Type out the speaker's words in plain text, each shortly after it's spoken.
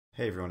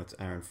Hey everyone, it's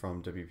Aaron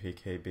from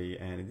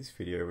WPKB, and in this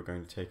video we're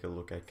going to take a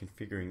look at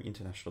configuring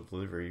international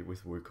delivery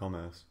with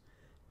WooCommerce.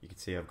 You can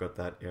see I've got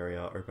that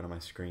area open on my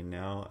screen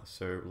now,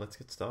 so let's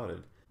get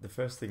started. The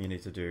first thing you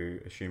need to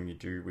do, assuming you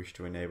do wish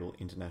to enable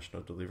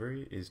international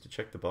delivery, is to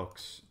check the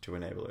box to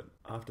enable it.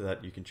 After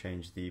that you can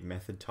change the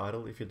method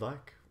title if you'd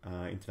like.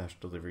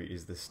 International delivery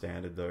is the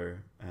standard though,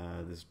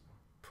 there's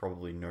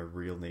probably no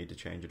real need to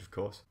change it of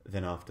course.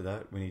 Then after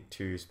that we need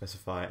to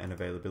specify an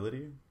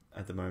availability.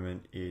 At the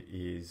moment it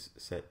is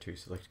set to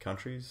select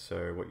countries,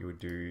 so what you would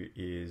do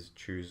is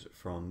choose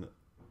from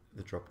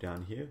the drop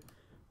down here.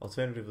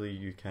 Alternatively,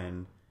 you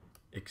can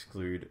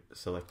exclude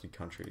selected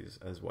countries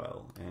as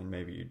well, and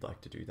maybe you'd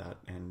like to do that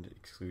and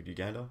exclude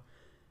Uganda.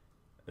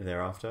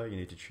 Thereafter, you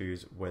need to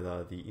choose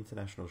whether the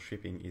international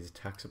shipping is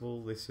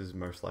taxable. This is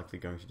most likely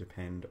going to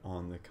depend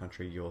on the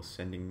country you're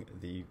sending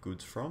the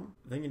goods from.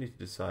 Then you need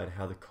to decide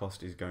how the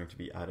cost is going to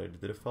be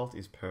added. The default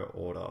is per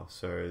order,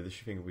 so the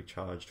shipping will be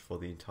charged for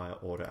the entire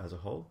order as a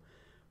whole.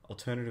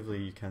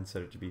 Alternatively, you can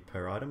set it to be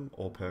per item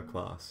or per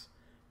class.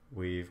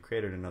 We've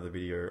created another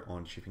video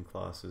on shipping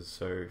classes,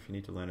 so if you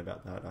need to learn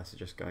about that, I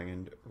suggest going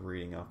and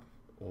reading up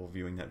or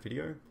viewing that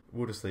video.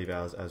 We'll just leave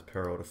ours as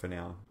per order for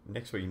now.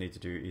 Next, what you need to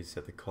do is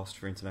set the cost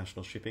for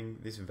international shipping.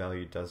 This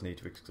value does need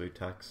to exclude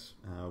tax.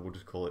 We'll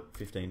just call it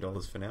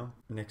 $15 for now.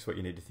 Next, what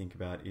you need to think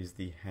about is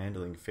the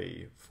handling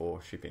fee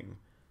for shipping.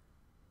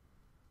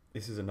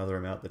 This is another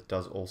amount that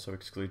does also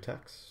exclude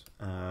tax.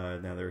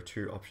 Now there are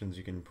two options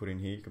you can put in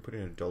here. You can put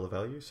in a dollar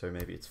value, so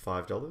maybe it's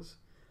 $5.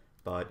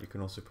 But you can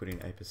also put in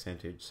a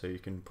percentage, so you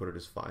can put it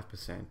as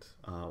 5%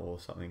 or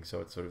something, so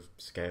it sort of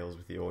scales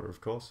with the order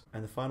of course.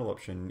 And the final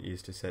option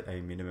is to set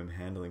a minimum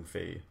handling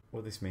fee.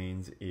 What this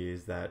means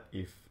is that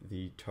if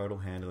the total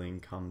handling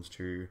comes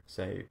to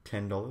say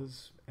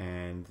 $10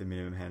 and the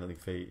minimum handling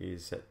fee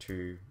is set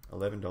to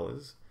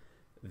 $11,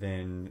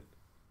 then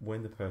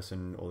when the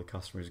person or the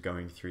customer is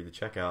going through the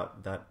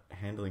checkout, that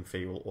handling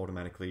fee will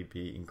automatically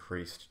be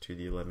increased to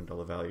the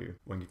 $11 value.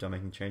 When you've done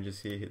making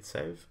changes here, hit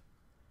save.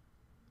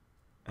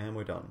 And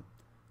we're done.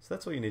 So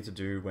that's all you need to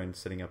do when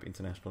setting up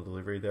international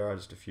delivery. There are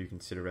just a few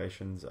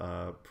considerations.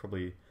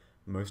 Probably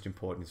most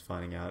important is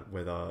finding out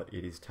whether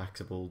it is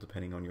taxable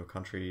depending on your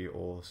country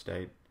or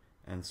state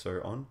and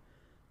so on.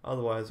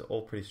 Otherwise,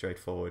 all pretty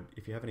straightforward.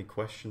 If you have any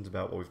questions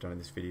about what we've done in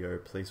this video,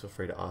 please feel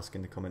free to ask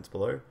in the comments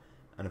below.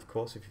 And of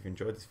course, if you've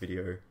enjoyed this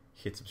video,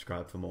 hit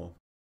subscribe for more.